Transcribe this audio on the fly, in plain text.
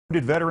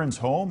Wounded Veterans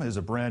Home is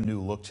a brand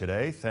new look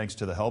today thanks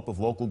to the help of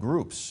local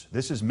groups.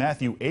 This is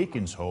Matthew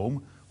Aiken's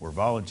home, where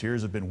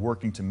volunteers have been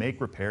working to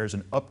make repairs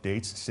and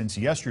updates since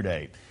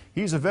yesterday.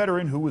 He's a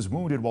veteran who was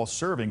wounded while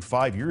serving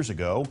 5 years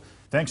ago.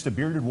 Thanks to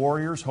Bearded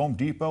Warriors, Home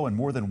Depot, and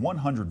more than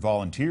 100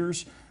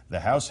 volunteers,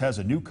 the house has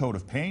a new coat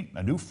of paint,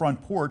 a new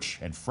front porch,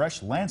 and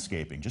fresh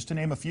landscaping, just to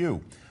name a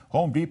few.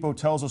 Home Depot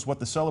tells us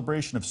what the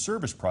Celebration of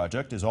Service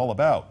project is all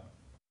about.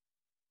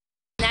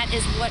 That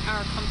is what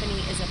our company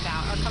is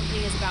about. Our company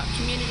is about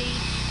community,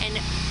 and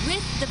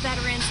with the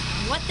veterans,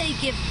 what they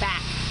give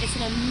back. It's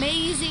an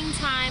amazing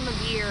time of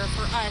year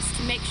for us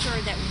to make sure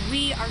that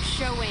we are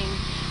showing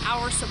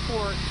our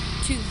support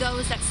to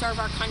those that serve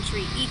our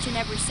country each and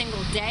every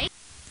single day.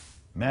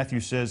 Matthew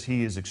says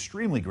he is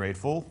extremely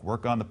grateful.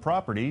 Work on the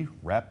property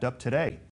wrapped up today.